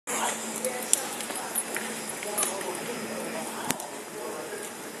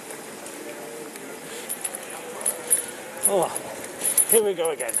Oh, here we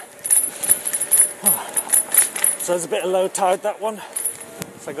go again. So there's a bit of low tide, that one.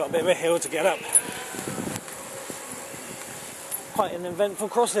 So I got a bit of a hill to get up. Quite an eventful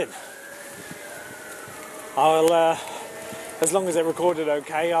crossing. I'll, as long as it recorded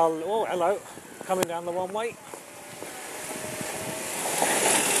okay, oh, hello, coming down the one way.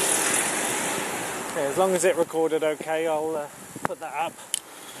 Yeah, as long as it recorded okay, I'll put that up.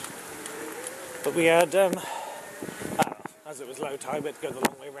 But we had, as it was low tide, we had to go the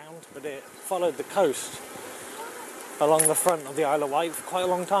long way round, but it followed the coast along the front of the Isle of Wight for quite a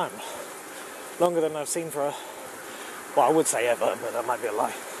long time. Longer than I've seen for well, I would say ever, but that might be a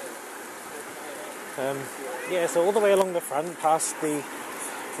lie. Yeah, so all the way along the front, past the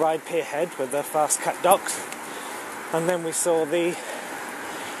Ryde Pier Head with the fast cut docks, and then we saw the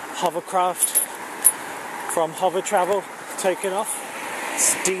hovercraft from Hover Travel taking off,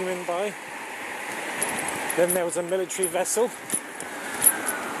 steaming by. Then there was a military vessel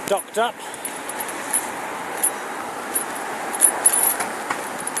docked up,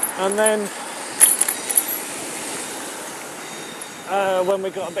 and then when we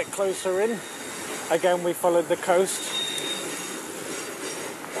got a bit closer in, again we followed the coast,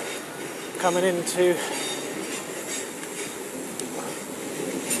 coming into...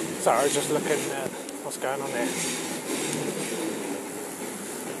 Sorry, I was just looking at what's going on there.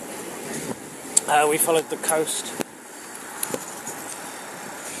 We followed the coast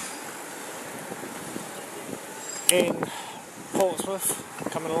in Portsmouth,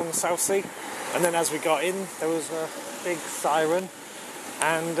 coming along the South Sea, and then as we got in, there was a big siren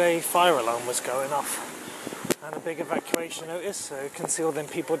and a fire alarm was going off, and a big evacuation notice, so you can see all them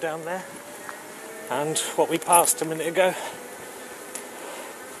people down there, and what we passed a minute ago.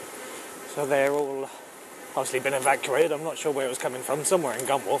 So they're all obviously been evacuated. I'm not sure where it was coming from, somewhere in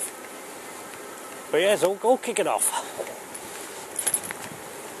Gunwharf. But yeah, it's all kicking off.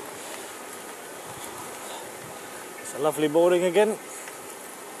 It's a lovely morning again.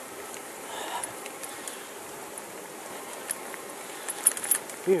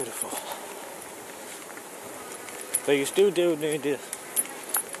 Beautiful. So you still do need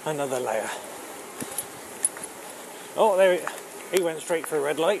another layer. Oh, there he went straight through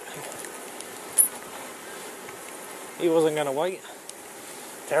red light. He wasn't going to wait.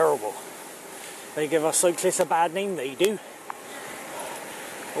 Terrible. They give us cyclists a bad name, they do.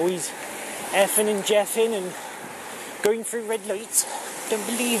 Always effing and jeffing and going through red lights. Don't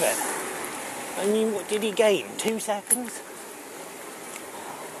believe it. I mean, what did he gain? 2 seconds?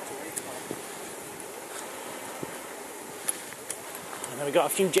 And then we got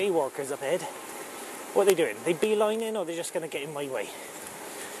a few jaywalkers up ahead. What are they doing? They beelining, or they're just going to get in my way?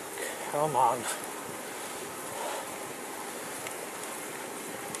 Come on.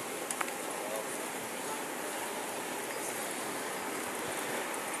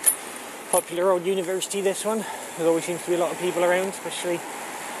 Popular old university, this one. There always seems to be a lot of people around, especially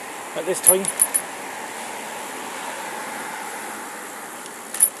at this time.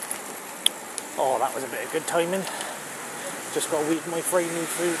 Oh, that was a bit of good timing. Just got to weave my frame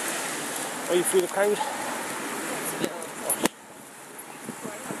through the crowd.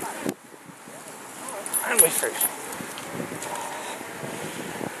 And we're through.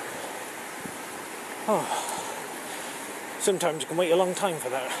 Oh. Sometimes you can wait a long time for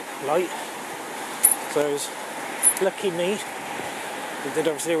that light. So it was lucky me. It did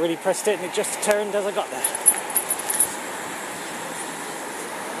obviously really pressed it, and it just turned as I got there.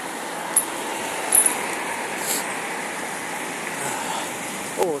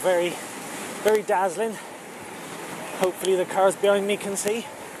 Oh, very, very dazzling. Hopefully the cars behind me can see.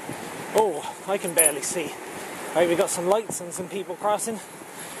 Oh, I can barely see. Right, we got some lights and some people crossing.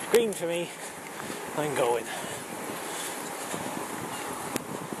 Green for me. I'm going.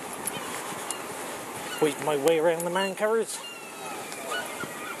 Weave my way around the man cars.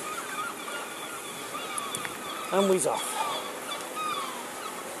 And we's off.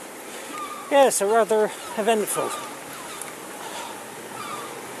 Yeah, so rather eventful.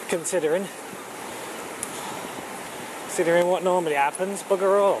 Considering what normally happens,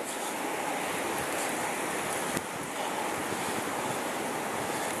 bugger all.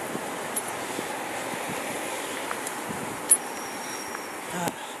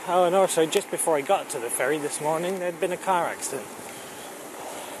 Oh, and also just before I got to the ferry this morning, there had been a car accident.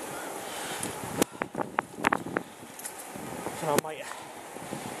 So I might...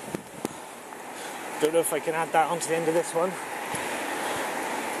 Don't know if I can add that onto the end of this one,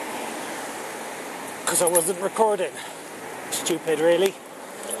 because I wasn't recording. Stupid, really.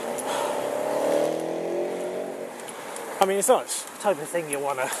 I mean, it's not the type of thing you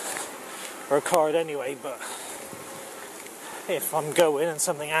want to record anyway, but if I'm going and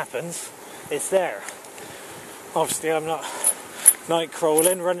something happens, it's there. Obviously I'm not night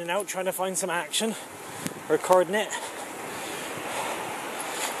crawling, running out trying to find some action, recording it.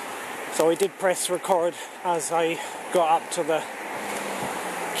 So I did press record as I got up to the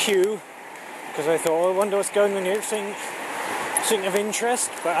queue, because I thought, I wonder what's going on here, something of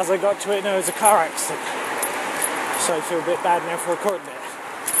interest. But as I got to it, now it's a car accident, so I feel a bit bad now for recording it.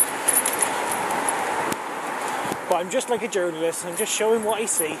 But I'm just like a journalist, I'm just showing what I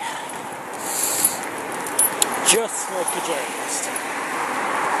see. Just like a journalist.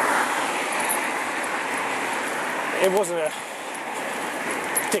 It wasn't a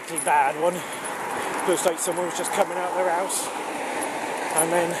particularly bad one. Looks like someone was just coming out of their house,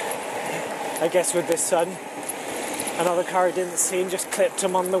 and then I guess with this sun, another car I didn't see and just clipped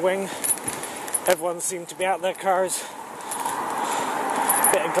him on the wing. Everyone seemed to be out their cars.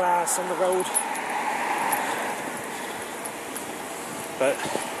 Bit of glass on the road, but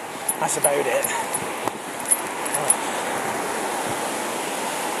that's about it.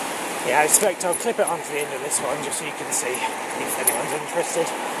 Yeah, I expect I'll clip it onto the end of this one just so you can see if anyone's interested.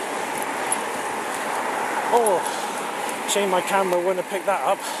 Oh, shame my camera wouldn't have picked that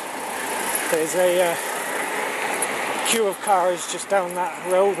up. There's a queue of cars just down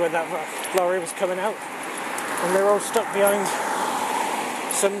that road where that lorry was coming out, and they're all stuck behind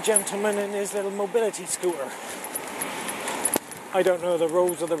some gentleman in his little mobility scooter. I don't know the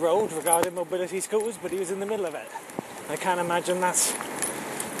rules of the road regarding mobility scooters, but he was in the middle of it. I can't imagine that's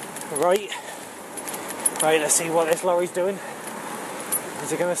right. Right, let's see what this lorry's doing.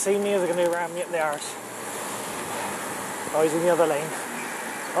 Is he going to see me, or is he going to ram me up the arse? Oh, he's in the other lane.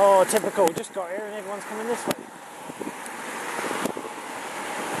 Oh, typical, just got here and everyone's coming this way.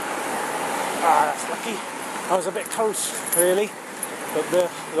 Ah, that's lucky. I was a bit close, really. But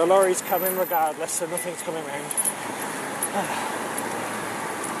the lorry's coming regardless, so nothing's coming round.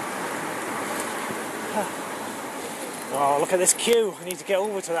 Oh, look at this queue. I need to get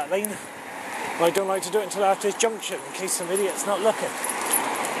over to that lane. Well, I don't like to do it until after this junction, in case some idiot's not looking.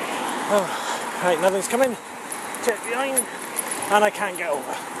 Oh, right, nothing's coming. Check behind, and I can't get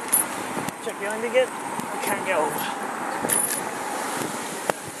over. Check behind again, I can't get over.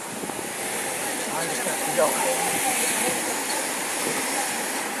 I'm just going to have to go.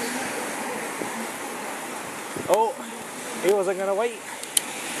 Oh, he wasn't going to wait.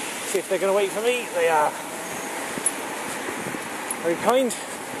 See if they're going to wait for me. They are. Very kind.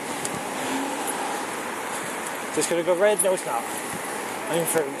 Just going to go red? No, it's not. I'm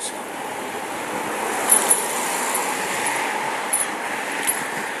froze.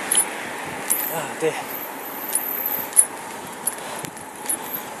 Ah, dear.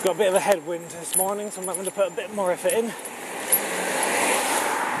 Got a bit of a headwind this morning, so I'm going to put a bit more effort in.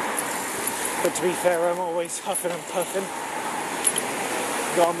 But to be fair, I'm always huffing and puffing.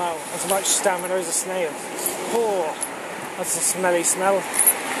 Got about as much stamina as a snail. Oh, that's a smelly smell.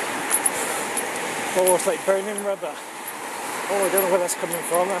 Oh, it's like burning rubber. Oh, I don't know where that's coming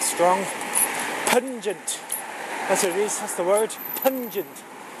from. That's strong. Pungent. That's what it is. That's the word. Pungent.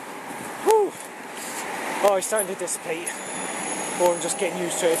 Whew. Oh, it's starting to dissipate. Oh, I'm just getting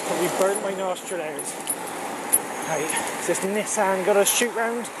used to it. It's probably burnt my nostril hairs. Right. Is this Nissan got a shoot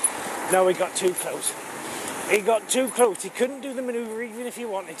round? No, he got too close. He got too close. He couldn't do the manoeuvre even if he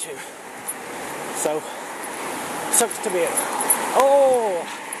wanted to. So, sucks to be it. Oh,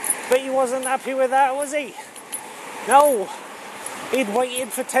 but he wasn't happy with that, was he? No. He'd waited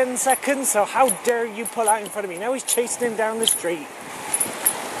for 10 seconds, so how dare you pull out in front of me? Now he's chasing him down the street.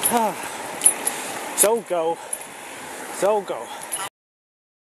 So go. So go.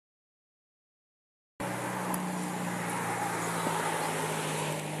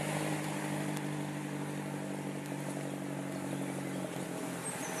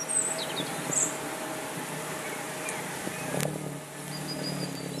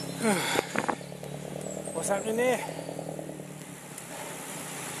 What's happening there?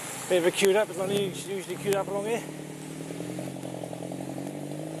 Bit of a queued up, it's not usually queued up along here.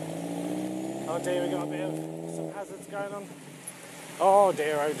 Oh dear, we got a bit of some hazards going on. Oh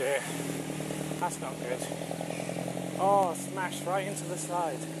dear, oh dear. That's not good. Oh, smashed right into the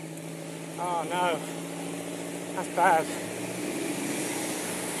slide. Oh no. That's bad.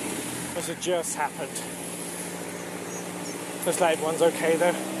 This had just happened. Looks like everyone's okay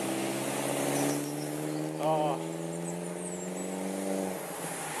though. Oh.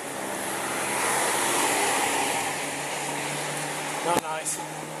 Not nice.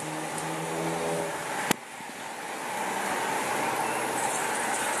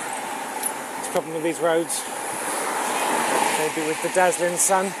 It's a problem with these roads. Maybe with the dazzling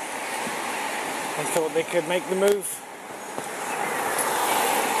sun, they thought they could make the move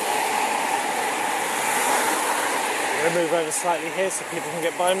I'm going to move over slightly here so people can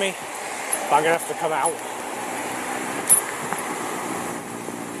get by me, but I'm going to have to come out.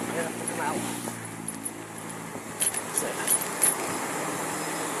 That's it.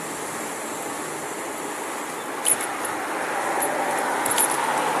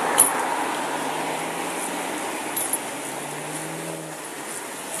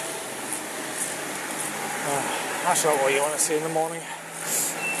 That's not what you want to see in the morning.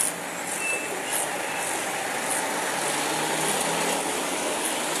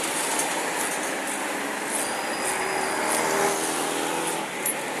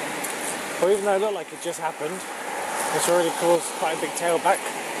 Well, even though it looked like it just happened, it's already caused quite a big tailback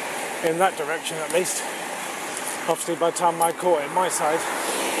in that direction at least. Obviously by the time I caught it my side,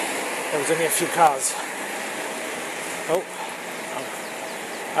 there was only a few cars. Oh.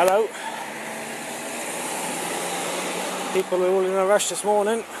 Hello. People are all in a rush this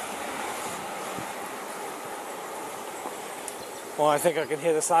morning. Well, I think I can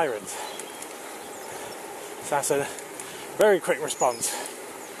hear the sirens. So that's a very quick response.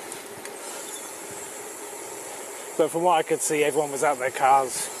 But from what I could see, everyone was out their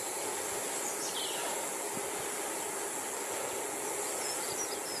cars.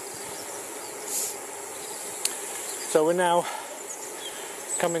 So we're now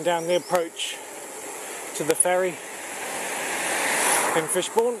coming down the approach to the ferry in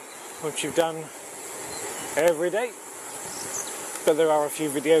Fishbourne, which you've done every day. But there are a few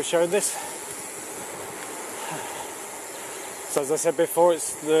videos showing this. So as I said before,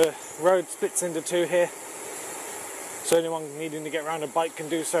 the road splits into two here. So anyone needing to get around a bike can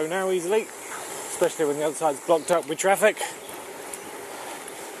do so now easily, especially when the other side's blocked up with traffic.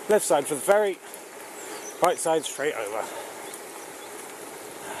 Left side for the ferry, right side straight over.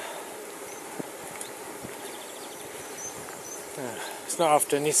 It's not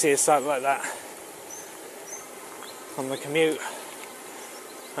often you see a sight like that on the commute,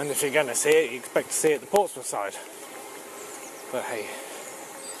 and if you're going to see it, you expect to see it the Portsmouth side. But hey,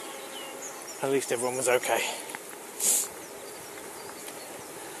 at least everyone was okay.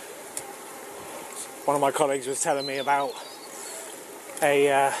 One of my colleagues was telling me about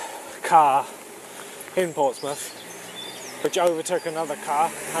a car in Portsmouth which overtook another car,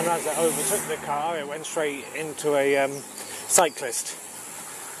 and as it overtook the car it went straight into a cyclist.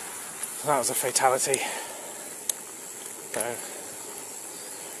 So that was a fatality. So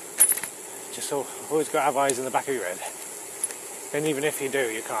just always got to have eyes in the back of your head, and even if you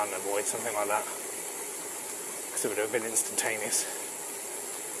do, you can't avoid something like that because it would have been instantaneous.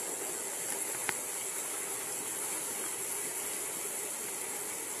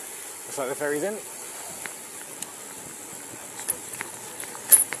 Looks like the ferry's in.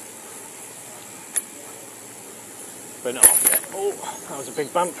 But not off yet. Oh, that was a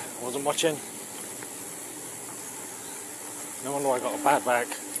big bump. I wasn't watching. No wonder I got a bad back.